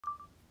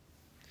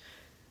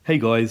Hey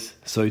guys,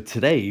 so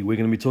today we're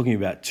going to be talking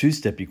about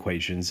two-step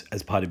equations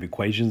as part of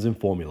equations and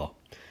formula.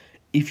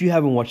 If you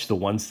haven't watched the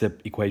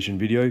one-step equation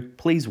video,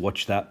 please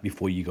watch that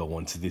before you go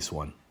on to this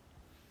one.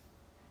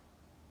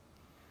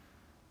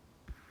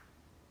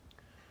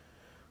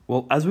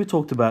 Well, as we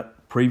talked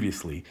about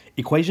previously,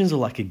 equations are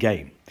like a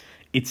game.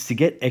 It's to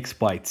get x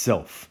by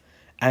itself,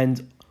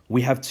 and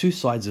we have two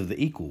sides of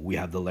the equal. We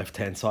have the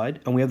left-hand side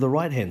and we have the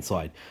right-hand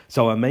side.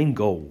 So our main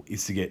goal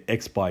is to get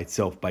x by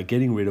itself by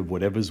getting rid of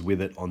whatever's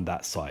with it on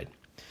that side.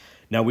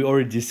 Now, we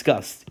already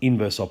discussed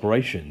inverse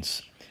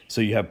operations. So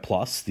you have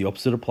plus, the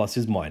opposite of plus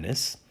is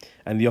minus,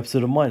 and the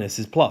opposite of minus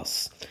is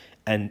plus.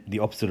 And the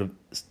opposite of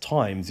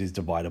times is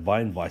divided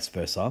by and vice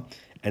versa,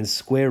 and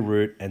square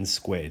root and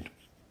squared.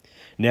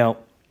 Now,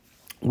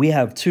 we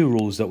have two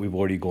rules that we've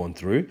already gone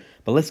through,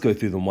 but let's go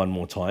through them one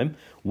more time.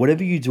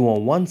 Whatever you do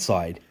on one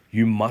side,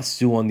 you must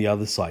do on the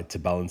other side to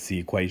balance the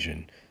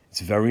equation.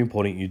 It's very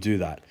important you do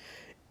that.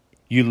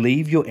 You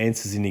leave your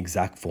answers in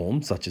exact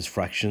form, such as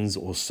fractions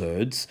or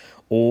surds,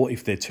 or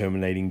if they're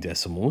terminating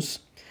decimals.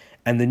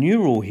 And the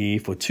new rule here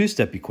for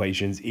two-step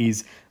equations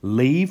is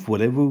leave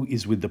whatever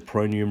is with the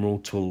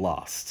pronumeral till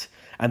last.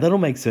 And that'll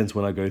make sense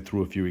when I go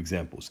through a few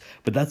examples.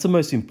 But that's the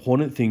most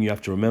important thing you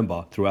have to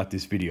remember throughout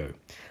this video.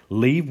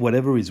 Leave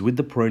whatever is with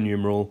the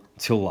pronumeral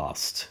till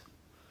last.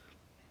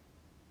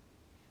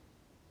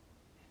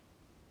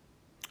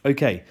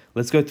 Okay,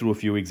 let's go through a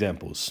few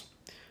examples.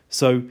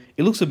 So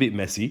it looks a bit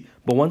messy,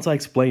 but once I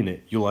explain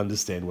it, you'll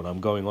understand what I'm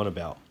going on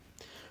about.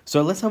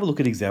 So let's have a look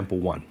at example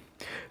 1.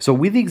 So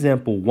with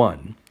example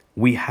 1,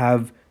 we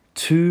have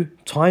 2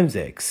 times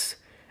x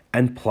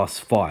and plus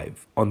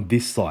 5 on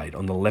this side,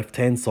 on the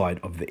left-hand side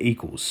of the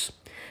equals.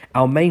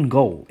 Our main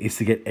goal is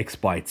to get x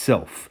by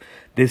itself.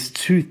 There's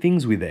two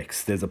things with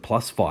x. There's a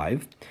plus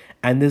 5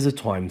 and there's a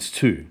times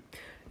 2.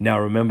 Now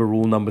remember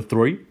rule number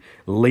 3,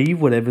 leave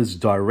whatever's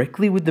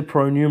directly with the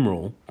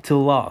pronumeral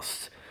till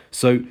last.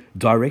 So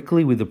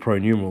directly with the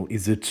pronumeral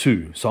is a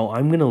 2, so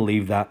I'm going to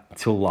leave that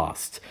till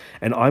last.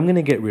 And I'm going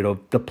to get rid of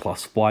the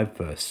plus 5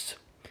 first.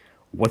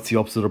 What's the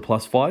opposite of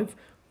plus 5?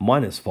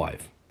 Minus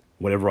 5.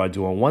 Whatever I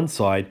do on one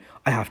side,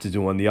 I have to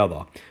do on the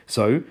other.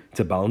 So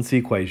to balance the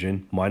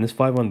equation, minus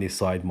 5 on this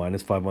side,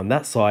 minus 5 on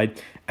that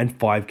side, and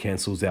 5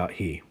 cancels out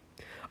here.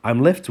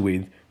 I'm left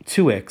with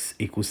 2x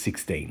equals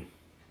 16,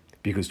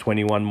 because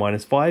 21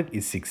 minus 5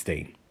 is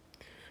 16.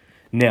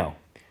 Now,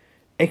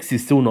 x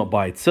is still not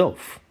by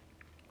itself.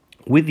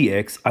 With the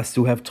x, I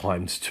still have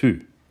times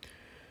 2.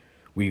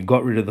 We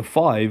got rid of the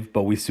 5,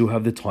 but we still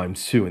have the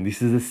times 2. And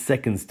this is the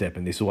second step,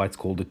 and this is why it's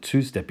called a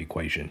two-step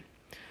equation.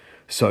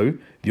 So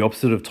the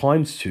opposite of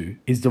times 2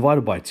 is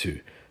divided by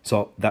 2.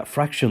 So that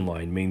fraction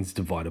line means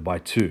divided by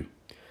 2.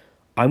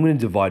 I'm going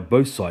to divide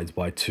both sides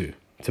by 2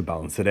 to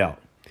balance it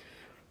out.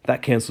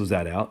 That cancels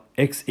that out.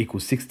 X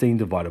equals 16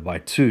 divided by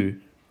 2,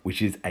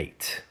 which is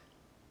 8.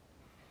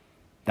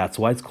 That's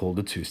why it's called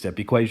a two-step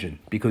equation,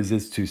 because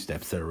there's 2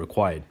 steps that are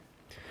required.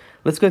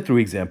 Let's go through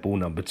example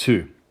number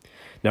 2.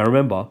 Now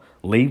remember,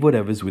 leave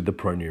whatever's with the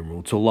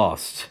pronumeral till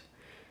last.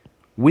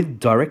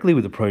 Directly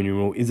with the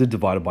pronumeral is a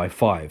divided by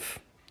 5.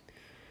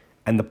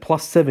 And the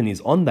plus 7 is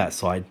on that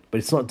side, but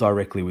it's not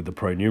directly with the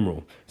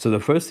pronumeral. So the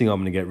first thing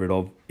I'm going to get rid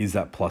of is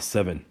that plus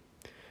 7.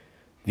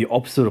 The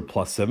opposite of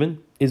plus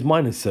 7 is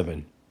minus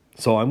 7.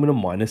 So I'm going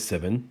to minus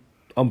 7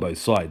 on both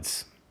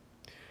sides.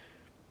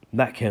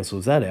 That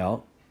cancels that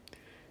out.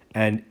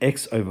 And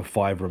x over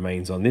 5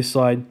 remains on this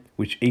side,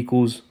 which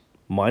equals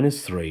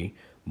minus 3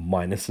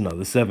 minus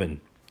another 7,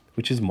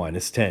 which is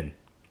minus 10.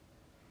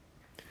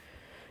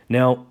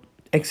 Now,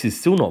 x is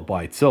still not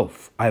by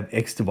itself. I have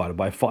x divided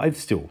by 5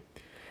 still.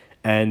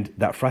 And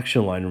that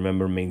fraction line,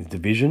 remember, means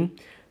division.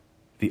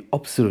 The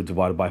opposite of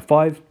divided by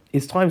 5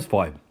 is times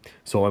 5.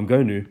 So I'm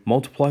going to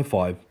multiply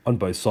 5 on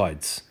both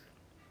sides.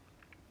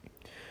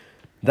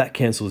 That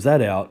cancels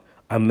that out.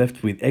 I'm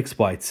left with x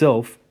by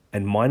itself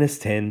and minus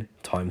 10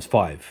 times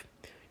 5.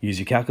 Use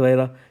your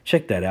calculator,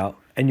 check that out,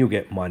 and you'll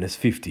get minus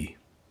 50.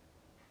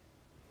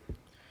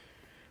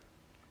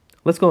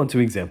 Let's go on to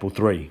example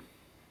 3.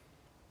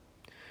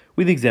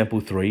 With example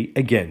 3,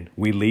 again,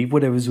 we leave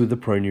whatever's with the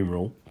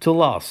pronumeral till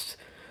last.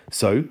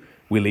 So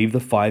we leave the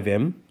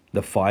 5m,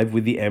 the 5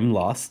 with the m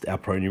last, our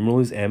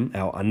pronumeral is m,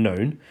 our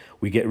unknown.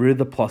 We get rid of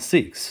the plus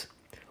 6.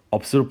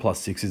 Opposite of plus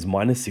 6 is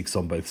minus 6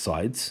 on both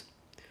sides.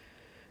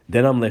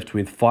 Then I'm left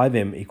with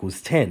 5m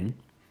equals 10.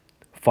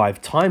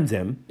 5 times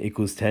m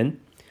equals 10.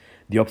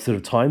 The opposite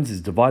of times is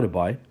divided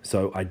by,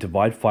 so I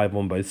divide 5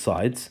 on both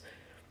sides,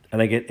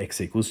 and I get x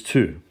equals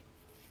 2.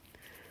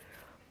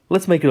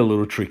 Let's make it a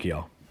little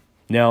trickier.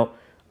 Now,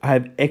 I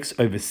have x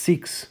over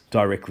 6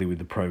 directly with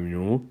the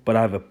pronumeral, but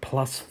I have a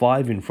plus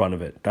 5 in front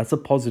of it. That's a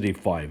positive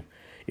 5.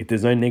 If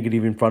there's no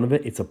negative in front of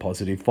it, it's a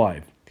positive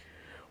 5.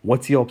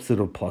 What's the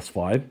opposite of plus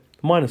 5?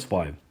 Minus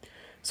 5.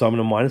 So I'm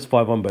going to minus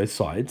 5 on both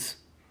sides,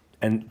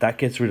 and that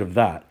gets rid of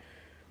that.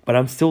 But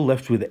I'm still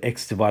left with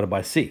x divided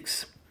by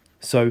 6.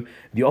 So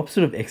the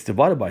opposite of x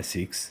divided by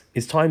 6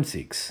 is times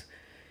 6.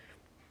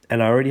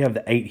 And I already have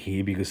the 8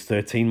 here because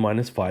 13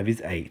 minus 5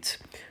 is 8.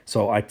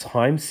 So I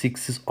times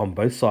 6 on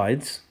both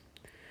sides.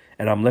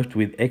 and I'm left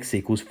with x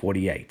equals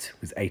 48,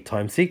 because 8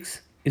 times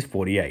 6 is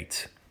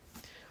 48.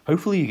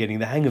 Hopefully you're getting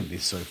the hang of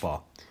this so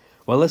far.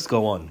 Well, let's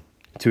go on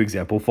to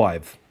example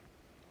 5.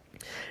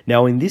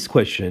 Now in this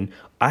question,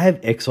 I have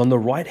x on the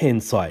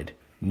right-hand side,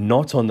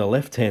 not on the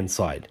left-hand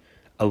side.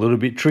 A little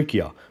bit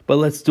trickier, but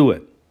let's do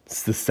it.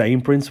 It's the same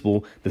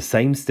principle, the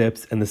same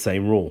steps, and the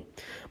same rule.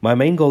 My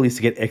main goal is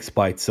to get x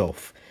by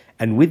itself.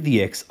 And with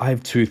the x, I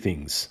have two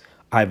things.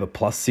 I have a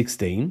plus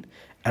 16,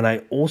 and I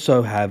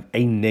also have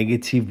a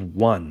negative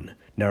 1.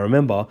 Now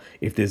remember,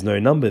 if there's no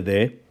number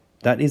there,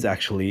 that is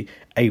actually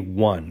a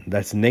 1.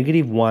 That's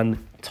negative 1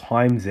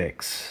 times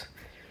x.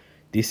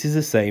 This is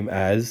the same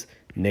as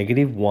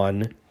negative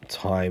 1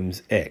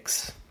 times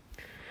x.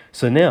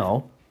 So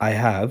now I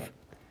have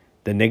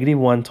the negative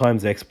 1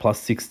 times x plus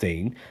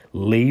 16.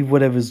 Leave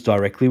whatever's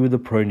directly with the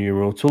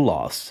pronumeral to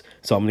last.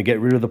 So I'm going to get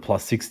rid of the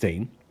plus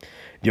 16.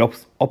 The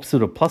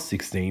opposite of plus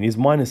 16 is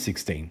minus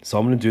 16. So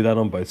I'm going to do that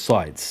on both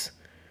sides.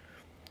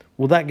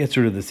 Well, that gets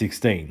rid of the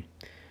 16.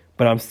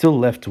 But I'm still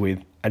left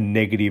with a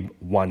negative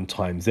 1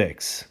 times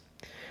x.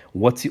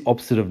 What's the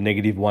opposite of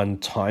negative 1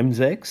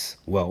 times x?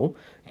 Well,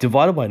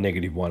 divided by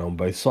negative 1 on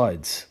both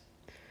sides.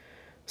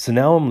 So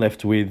now I'm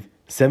left with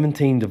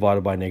 17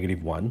 divided by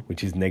negative 1,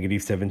 which is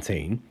negative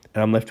 17,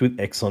 and I'm left with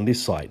x on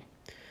this side.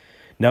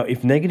 Now,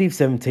 if negative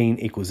 17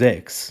 equals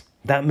x,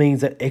 that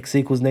means that x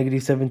equals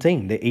negative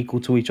 17. They're equal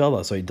to each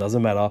other, so it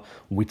doesn't matter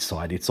which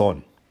side it's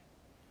on.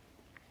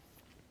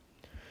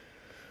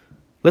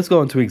 Let's go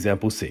on to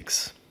example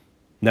 6.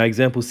 Now,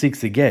 example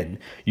 6 again,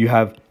 you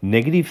have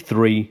negative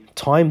 3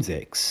 times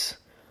x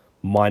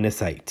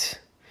minus 8.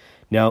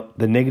 Now,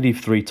 the negative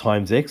 3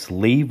 times x,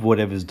 leave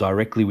whatever's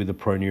directly with the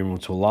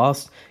pronumeral to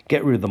last,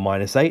 get rid of the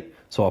minus 8,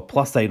 so a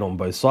plus 8 on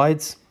both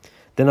sides.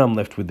 Then I'm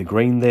left with the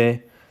green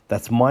there.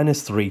 That's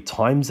minus 3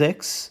 times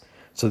x.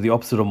 So the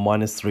opposite of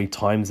minus 3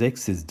 times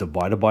x is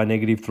divided by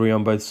negative 3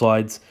 on both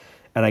sides,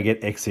 and I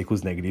get x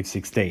equals negative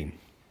 16.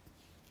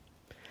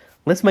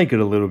 Let's make it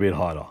a little bit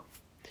harder.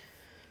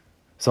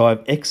 So I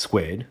have x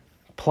squared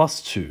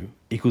plus 2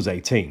 equals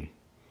 18.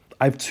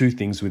 I have two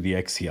things with the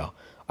x here.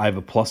 I have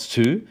a plus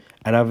 2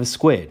 and I have a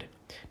squared.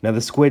 Now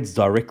the squared's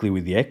directly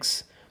with the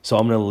x, so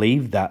I'm going to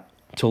leave that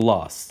to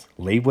last.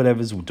 Leave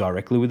whatever's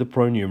directly with the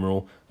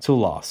pronumeral to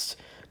last.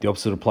 The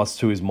opposite of plus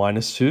 2 is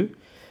minus 2.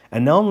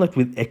 And now I'm left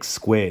with x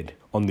squared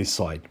on this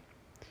side.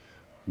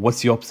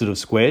 What's the opposite of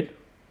squared?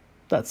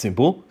 That's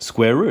simple,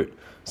 square root.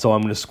 So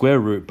I'm going to square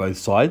root both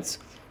sides.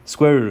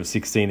 Square root of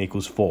 16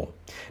 equals 4.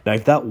 Now,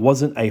 if that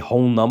wasn't a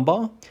whole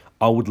number,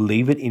 I would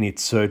leave it in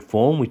its third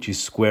form, which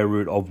is square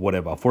root of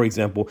whatever. For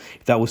example,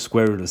 if that was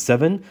square root of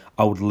 7,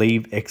 I would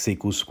leave x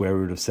equals square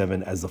root of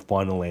 7 as the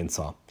final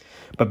answer.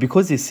 But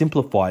because it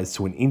simplifies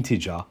to an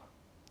integer,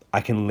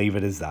 I can leave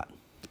it as that.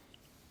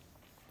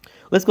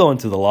 Let's go on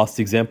to the last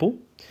example.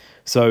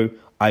 So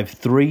I have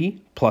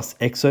 3 plus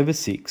x over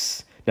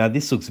 6. Now,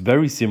 this looks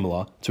very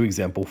similar to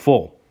example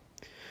 4.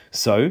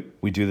 So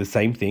we do the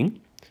same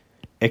thing.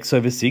 X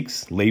over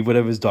 6, leave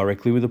whatever's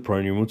directly with the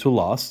pronumeral to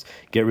last.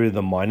 Get rid of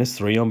the minus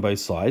 3 on both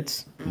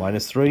sides.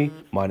 Minus 3,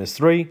 minus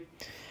 3.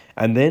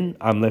 And then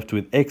I'm left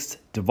with x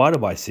divided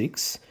by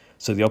 6.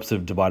 So the opposite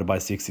of divided by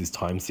 6 is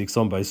times 6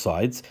 on both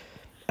sides.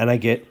 And I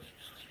get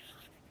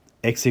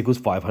x equals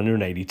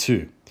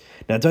 582.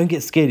 Now, don't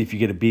get scared if you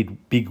get a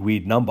big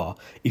weird number.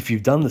 If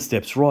you've done the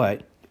steps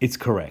right, it's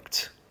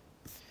correct.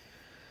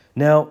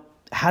 Now,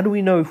 how do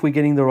we know if we're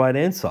getting the right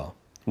answer?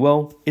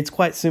 Well, it's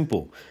quite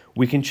simple.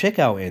 We can check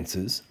our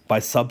answers by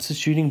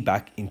substituting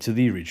back into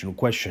the original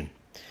question.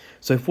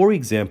 So for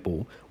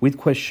example, with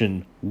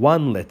question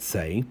 1, let's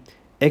say,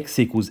 x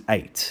equals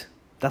 8.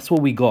 That's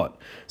what we got.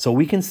 So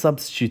we can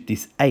substitute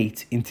this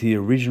 8 into the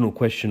original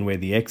question where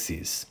the x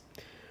is.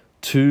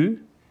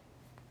 2x,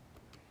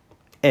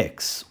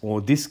 or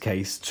in this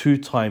case, 2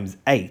 times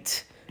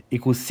 8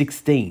 equals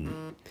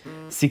 16.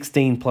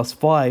 16 plus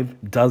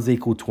 5 does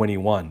equal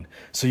 21.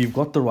 So you've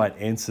got the right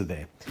answer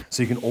there.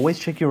 So you can always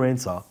check your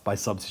answer by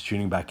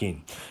substituting back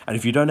in. And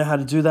if you don't know how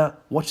to do that,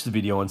 watch the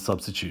video on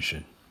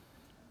substitution.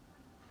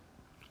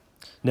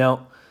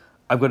 Now,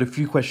 I've got a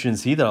few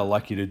questions here that I'd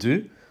like you to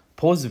do.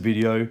 Pause the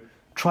video,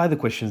 try the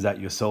questions out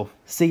yourself,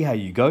 see how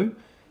you go,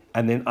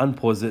 and then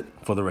unpause it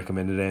for the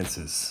recommended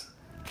answers.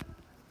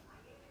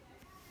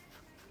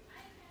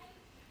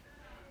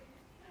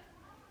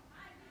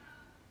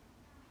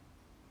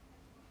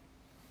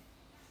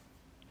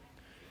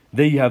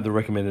 There you have the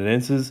recommended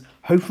answers.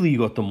 Hopefully you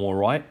got them all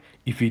right.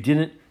 If you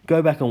didn't,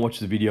 go back and watch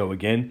the video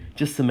again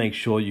just to make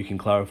sure you can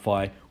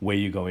clarify where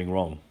you're going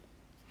wrong.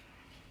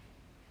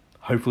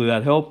 Hopefully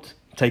that helped.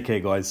 Take care,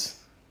 guys.